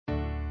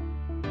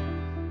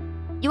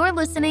You're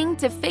listening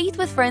to Faith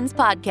with Friends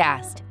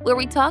podcast, where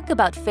we talk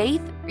about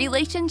faith,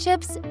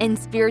 relationships, and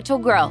spiritual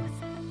growth.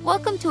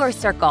 Welcome to our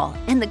circle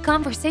and the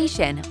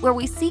conversation where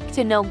we seek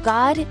to know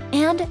God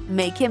and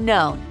make Him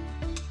known.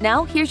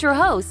 Now, here's your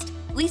host,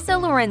 Lisa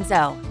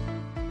Lorenzo.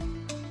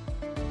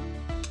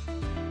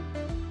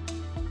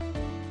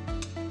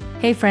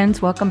 Hey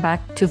friends, welcome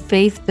back to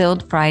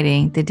Faith-Filled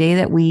Friday, the day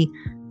that we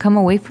come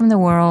away from the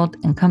world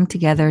and come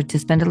together to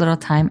spend a little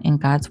time in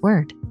God's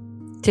Word.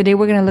 Today,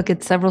 we're going to look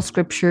at several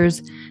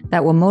scriptures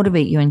that will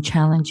motivate you and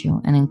challenge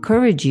you and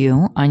encourage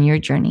you on your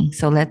journey.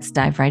 So let's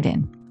dive right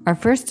in. Our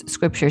first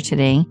scripture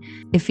today,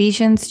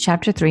 Ephesians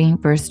chapter 3,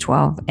 verse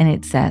 12, and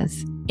it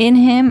says, "In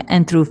Him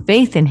and through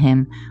faith in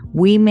Him,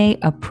 we may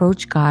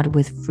approach God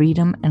with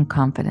freedom and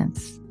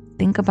confidence."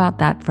 Think about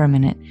that for a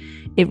minute.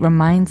 It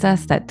reminds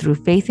us that through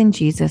faith in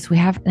Jesus, we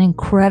have an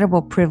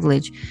incredible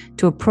privilege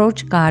to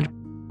approach God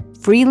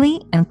freely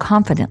and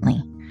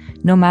confidently.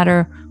 No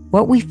matter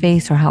what we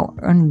face or how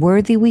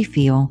unworthy we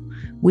feel,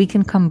 we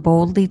can come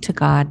boldly to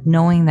God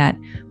knowing that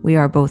we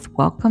are both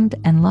welcomed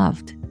and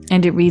loved.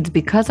 And it reads,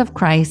 "Because of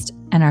Christ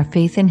and our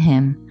faith in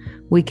Him,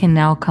 we can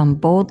now come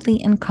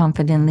boldly and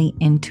confidently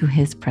into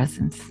His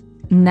presence."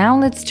 Now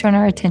let's turn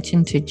our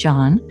attention to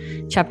John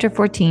chapter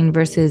 14,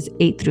 verses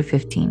 8 through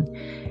 15.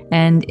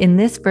 And in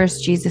this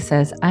verse, Jesus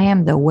says, "I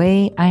am the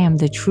way, I am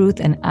the truth,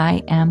 and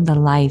I am the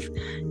life.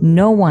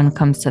 No one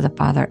comes to the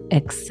Father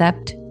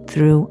except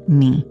through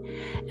me."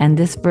 And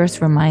this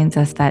verse reminds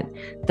us that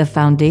the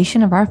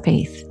foundation of our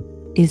faith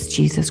is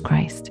Jesus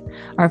Christ.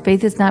 Our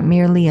faith is not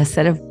merely a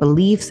set of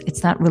beliefs.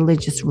 It's not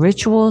religious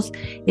rituals.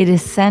 It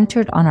is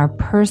centered on our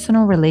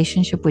personal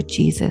relationship with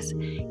Jesus.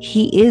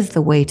 He is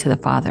the way to the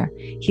Father.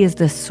 He is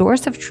the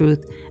source of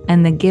truth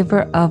and the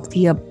giver of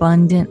the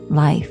abundant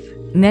life.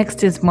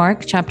 Next is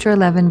Mark chapter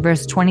 11,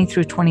 verse 20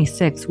 through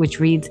 26, which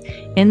reads,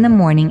 "In the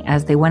morning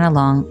as they went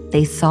along,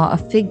 they saw a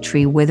fig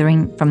tree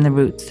withering from the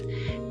roots.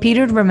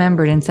 Peter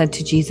remembered and said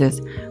to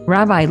Jesus,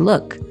 'Rabbi,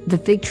 look, the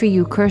fig tree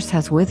you cursed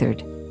has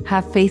withered.'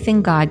 'Have faith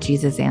in God,'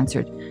 Jesus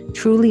answered.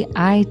 'Truly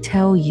I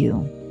tell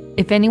you,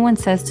 if anyone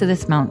says to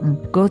this mountain,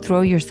 go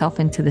throw yourself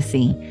into the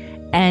sea,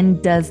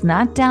 and does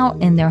not doubt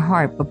in their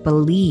heart, but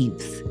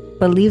believes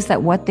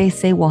that what they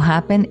say will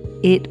happen,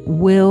 it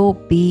will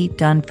be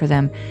done for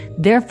them.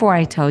 Therefore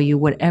I tell you,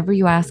 whatever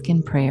you ask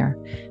in prayer,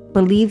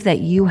 believe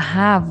that you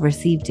have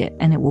received it,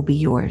 and it will be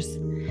yours.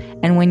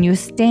 And when you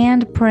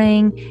stand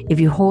praying, if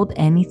you hold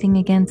anything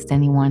against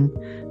anyone,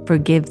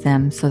 forgive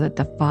them, so that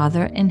the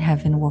Father in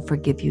heaven will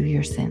forgive you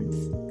your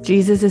sins."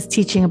 Jesus is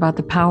teaching about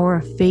the power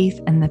of faith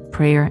and the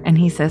prayer, and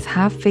He says,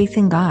 have faith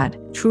in God.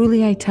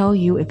 "Truly I tell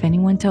you, if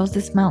anyone tells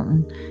this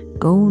mountain,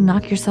 go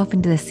knock yourself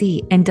into the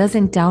sea, and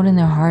doesn't doubt in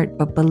their heart,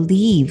 but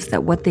believes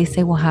that what they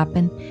say will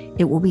happen,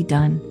 it will be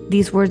done."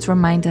 These words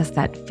remind us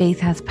that faith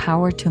has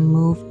power to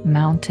move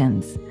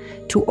mountains,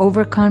 to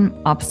overcome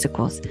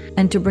obstacles,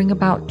 and to bring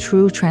about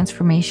true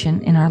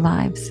transformation in our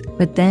lives.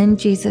 But then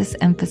Jesus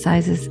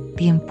emphasizes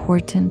the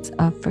importance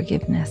of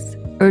forgiveness,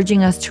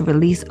 urging us to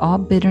release all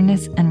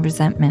bitterness and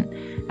resentment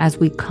as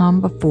we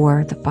come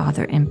before the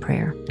Father in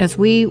prayer. As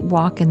we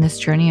walk in this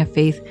journey of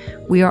faith,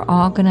 we are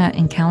all going to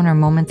encounter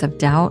moments of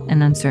doubt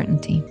and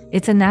uncertainty.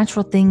 It's a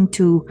natural thing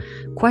to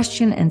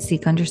question and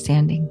seek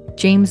understanding.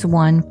 James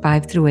 1,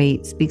 5 through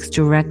 8 speaks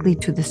directly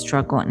to the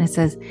struggle, and it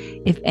says,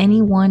 "If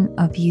any one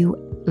of you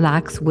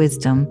lacks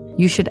wisdom,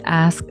 you should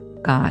ask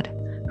God,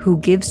 who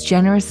gives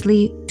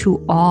generously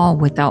to all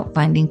without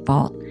finding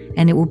fault,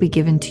 and it will be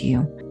given to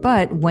you.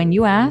 But when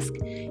you ask,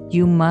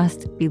 you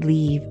must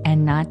believe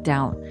and not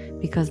doubt,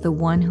 because the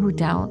one who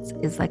doubts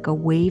is like a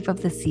wave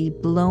of the sea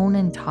blown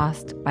and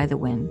tossed by the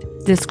wind."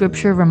 This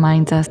scripture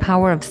reminds us the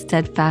power of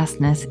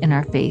steadfastness in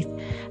our faith.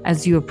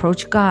 As you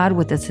approach God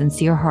with a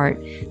sincere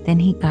heart, then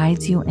He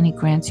guides you and He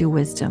grants you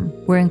wisdom.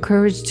 We're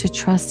encouraged to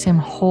trust Him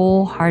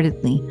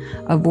wholeheartedly,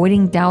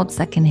 avoiding doubts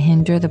that can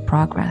hinder the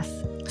progress.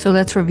 So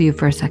let's review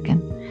for a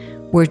second.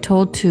 We're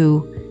told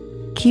to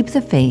keep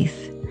the faith,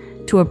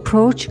 to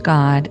approach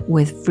God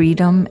with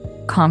freedom,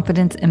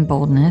 confidence, and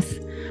boldness.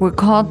 We're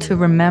called to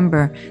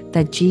remember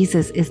that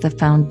Jesus is the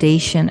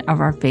foundation of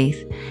our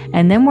faith.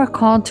 And then we're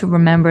called to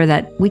remember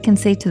that we can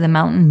say to the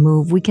mountain,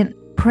 move. We can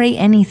pray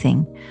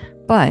anything.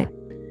 But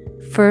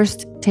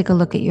first, take a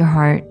look at your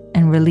heart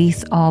and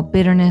release all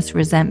bitterness,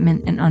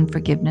 resentment, and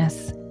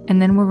unforgiveness.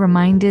 And then we're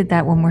reminded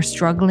that when we're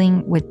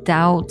struggling with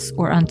doubts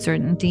or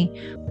uncertainty,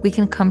 we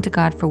can come to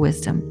God for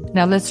wisdom.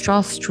 Now let's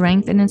draw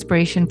strength and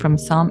inspiration from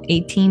Psalm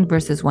 18,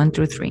 verses 1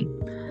 through 3.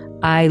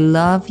 "I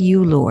love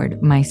you,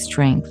 Lord, my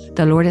strength.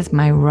 The Lord is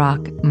my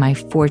rock, my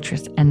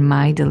fortress, and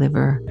my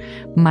deliverer.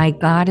 My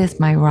God is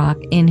my rock,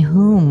 in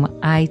whom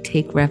I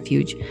take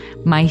refuge,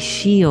 my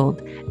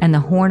shield and the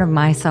horn of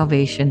my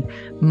salvation,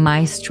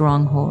 my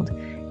stronghold."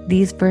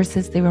 These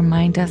verses, they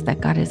remind us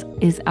that God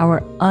is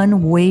our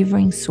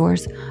unwavering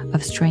source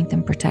of strength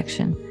and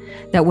protection.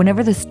 That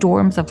whenever the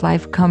storms of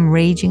life come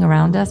raging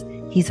around us,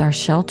 He's our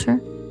shelter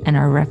and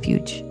our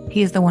refuge.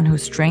 He is the one who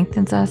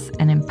strengthens us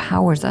and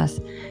empowers us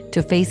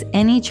to face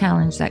any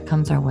challenge that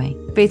comes our way.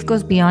 Faith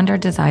goes beyond our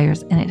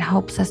desires, and it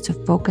helps us to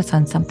focus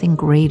on something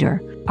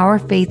greater. Our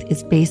faith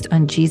is based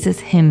on Jesus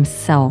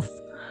himself,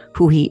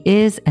 who he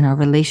is, and our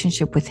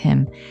relationship with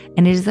him.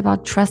 And it is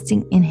about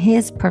trusting in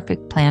his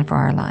perfect plan for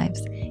our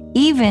lives,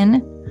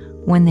 even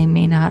when they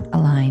may not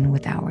align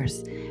with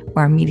ours,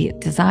 our immediate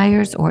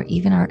desires, or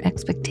even our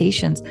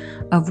expectations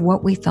of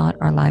what we thought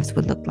our lives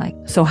would look like.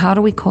 So how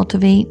do we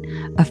cultivate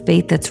a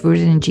faith that's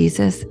rooted in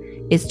Jesus?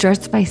 It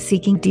starts by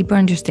seeking deeper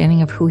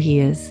understanding of who he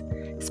is,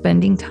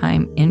 spending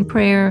time in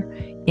prayer,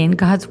 in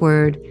God's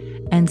word,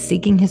 and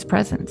seeking his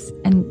presence,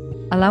 and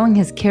allowing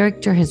his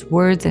character, his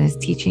words, and his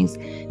teachings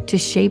to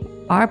shape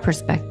our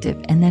perspective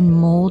and then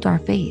mold our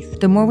faith.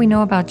 The more we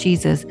know about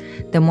Jesus,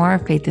 the more our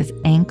faith is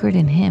anchored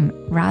in him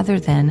rather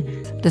than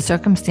the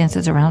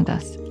circumstances around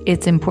us.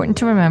 It's important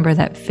to remember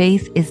that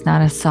faith is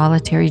not a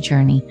solitary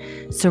journey.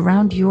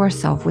 Surround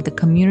yourself with a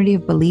community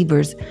of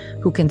believers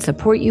who can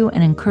support you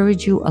and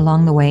encourage you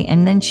along the way,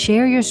 and then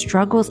share your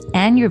struggles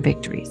and your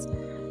victories.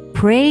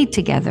 Pray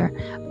together,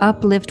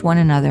 uplift one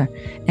another,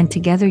 and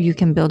together you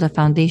can build a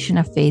foundation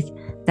of faith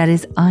that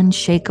is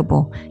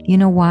unshakable. You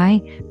know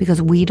why?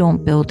 Because we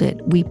don't build it.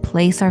 We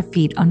place our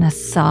feet on the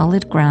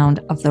solid ground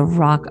of the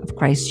rock of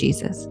Christ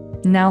Jesus.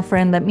 Now,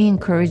 friend, let me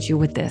encourage you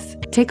with this.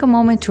 Take a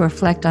moment to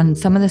reflect on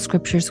some of the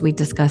scriptures we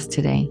discussed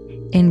today.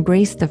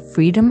 Embrace the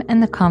freedom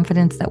and the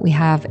confidence that we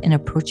have in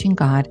approaching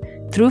God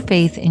through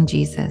faith in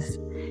Jesus.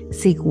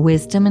 Seek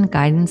wisdom and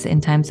guidance in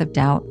times of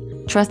doubt,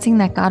 trusting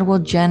that God will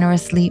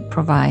generously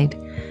provide.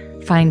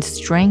 Find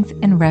strength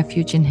and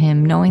refuge in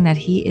him, knowing that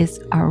he is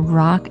our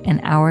rock and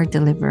our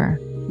deliverer.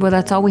 Well,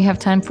 that's all we have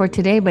time for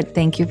today, but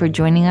thank you for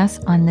joining us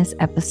on this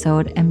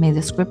episode, and may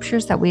the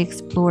scriptures that we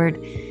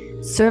explored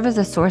serve as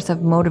a source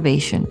of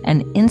motivation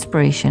and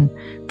inspiration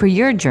for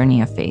your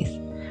journey of faith.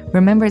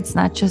 Remember, it's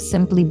not just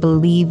simply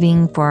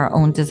believing for our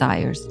own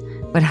desires,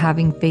 but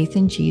having faith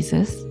in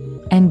Jesus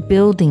and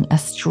building a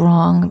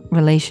strong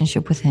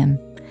relationship with him.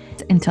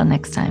 Until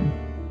next time.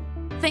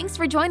 Thanks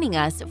for joining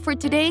us for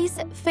today's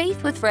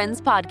Faith with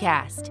Friends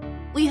podcast.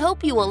 We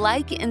hope you will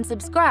like and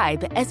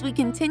subscribe as we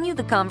continue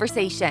the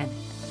conversation.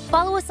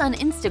 Follow us on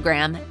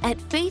Instagram at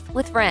Faith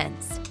with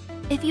Friends.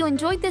 If you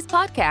enjoyed this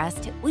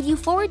podcast, would you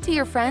forward to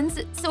your friends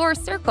so our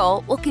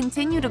circle will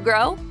continue to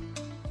grow?